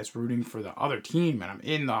guy that's rooting for the other team and I'm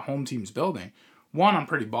in the home team's building, one, I'm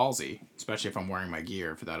pretty ballsy, especially if I'm wearing my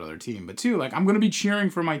gear for that other team. But two, like, I'm going to be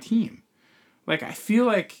cheering for my team. Like, I feel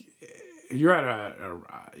like you're at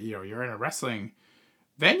you're in a wrestling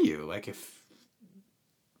venue. Like, if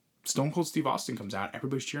Stone Cold Steve Austin comes out,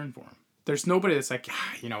 everybody's cheering for him. There's nobody that's like,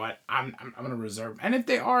 you know what, I'm gonna reserve. And if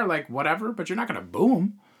they are, like, whatever, but you're not gonna boo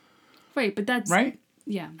them. Right, but that's right.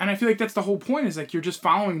 Yeah. And I feel like that's the whole point. Is like you're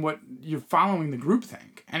following the group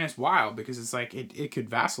think, and it's wild because it's like it could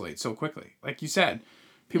vacillate so quickly. Like you said,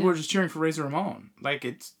 people are just cheering for Razor Ramon.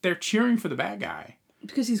 Like they're cheering for the bad guy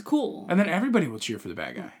because he's cool, and then everybody will cheer for the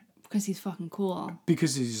bad guy. Because he's fucking cool.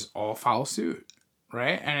 Because he's all follow suit,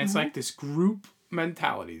 right? And it's like this group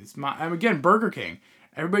mentality. Again, Burger King.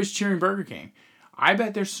 Everybody's cheering Burger King. I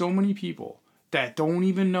bet there's so many people that don't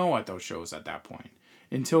even know at those shows at that point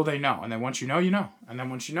until they know. And then once you know, you know. And then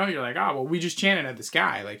once you know, you're like, oh, well, we just chanted at this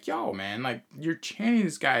guy. Like, yo, man, like, you're chanting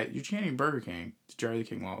this guy. You're chanting Burger King to Jerry the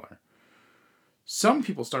King Lawler. Some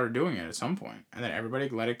people started doing it at some point, and then everybody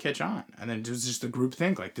let it catch on. And then it was just the group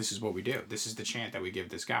think, like, this is what we do. This is the chant that we give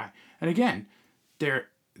this guy. And again, they're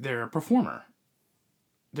a performer.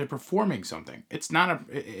 They're performing something. It's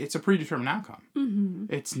a predetermined outcome. Mm-hmm.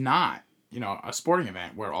 It's not, a sporting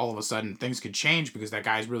event where all of a sudden things could change because that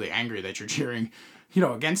guy's really angry that you're cheering,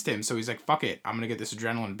 against him. So he's like, fuck it. I'm going to get this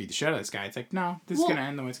adrenaline and beat the shit out of this guy. It's like, no, this is going to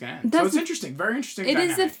end the way it's going to end. So it's interesting. Very interesting. It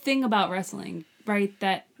is the thing about wrestling, right?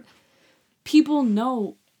 That people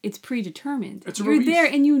know it's predetermined. You're there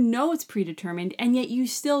and you know it's predetermined, and yet you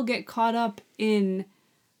still get caught up in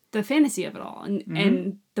the fantasy of it all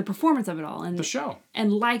and the performance of it all and the show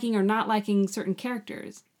and liking or not liking certain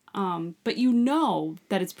characters. But you know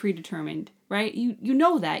that it's predetermined, right? You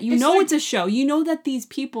know that. It's a show. You know that these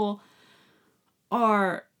people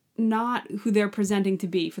are not who they're presenting to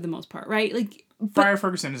be for the most part, right? Like Friar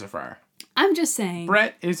Ferguson is a friar. I'm just saying.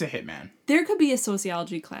 Bret is a hitman. There could be a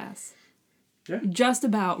sociology class just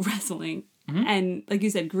about wrestling and, like you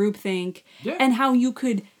said, groupthink and how you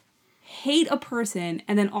could hate a person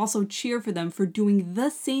and then also cheer for them for doing the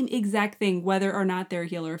same exact thing, whether or not they're a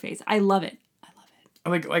heel or a face. I love it.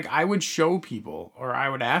 Like I would show people, or I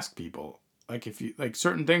would ask people, like, if you like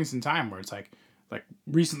certain things in time where it's like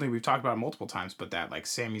recently we've talked about it multiple times, but that like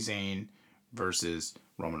Sami Zayn versus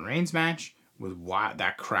Roman Reigns match was wild.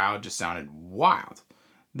 That crowd just sounded wild.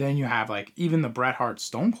 Then you have like even the Bret Hart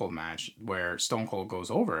Stone Cold match where Stone Cold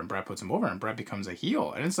goes over and Bret puts him over and Bret becomes a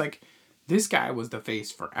heel, and it's like, this guy was the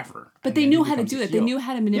face forever. But they knew how to do that. They knew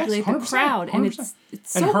how to manipulate the crowd. 100%. And it's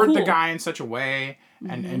so and hurt cool. the guy in such a way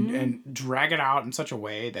and drag it out in such a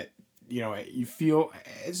way that, you feel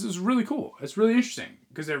this is really cool. It's really interesting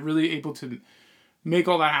because they're really able to make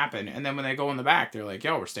all that happen. And then when they go in the back, they're like,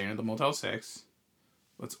 yo, we're staying at the Motel 6.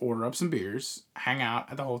 Let's order up some beers, hang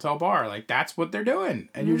out at the hotel bar. Like, that's what they're doing.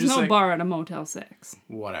 And There's no bar at a Motel 6.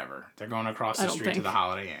 Whatever. They're going across the street to the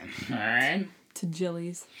Holiday Inn. All right? To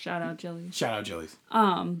Jilly's. Shout out Jilly's.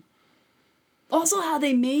 Also how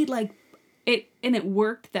they made like it, and it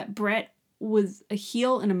worked, that Bret was a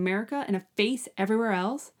heel in America and a face everywhere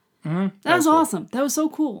else. Mm-hmm. That was awesome. That was so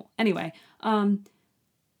cool. Anyway,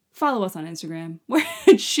 follow us on Instagram where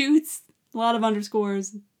it shoots a lot of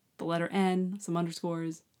underscores, the letter N, some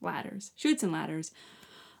underscores, ladders, shoots and ladders.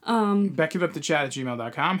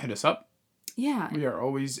 BeckyLipTheChat@gmail.com. Hit us up. Yeah. We are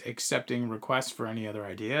always accepting requests for any other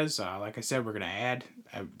ideas. Like I said, we're going to add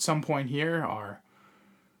at some point here our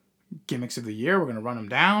gimmicks of the year. We're going to run them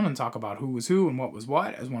down and talk about who was who and what was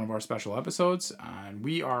what as one of our special episodes. And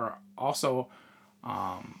we are also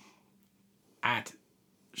at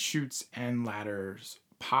Shoots and Ladders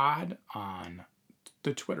Pod on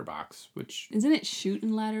the Twitter box, which... Isn't it Shoot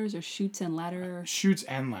and Ladders or Shoots and Ladder? Shoots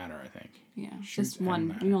and Ladder, I think. Yeah, Shoots just one.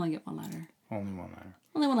 ladder. We only get one ladder. Only one ladder.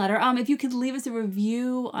 Only one ladder. If you could leave us a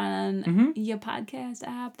review on your podcast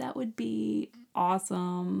app, that would be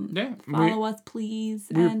awesome. Yeah. Follow us, please.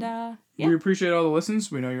 And yeah. We appreciate all the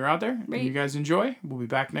listens. We know you're out there. Right. And you guys enjoy. We'll be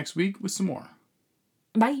back next week with some more.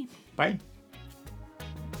 Bye. Bye.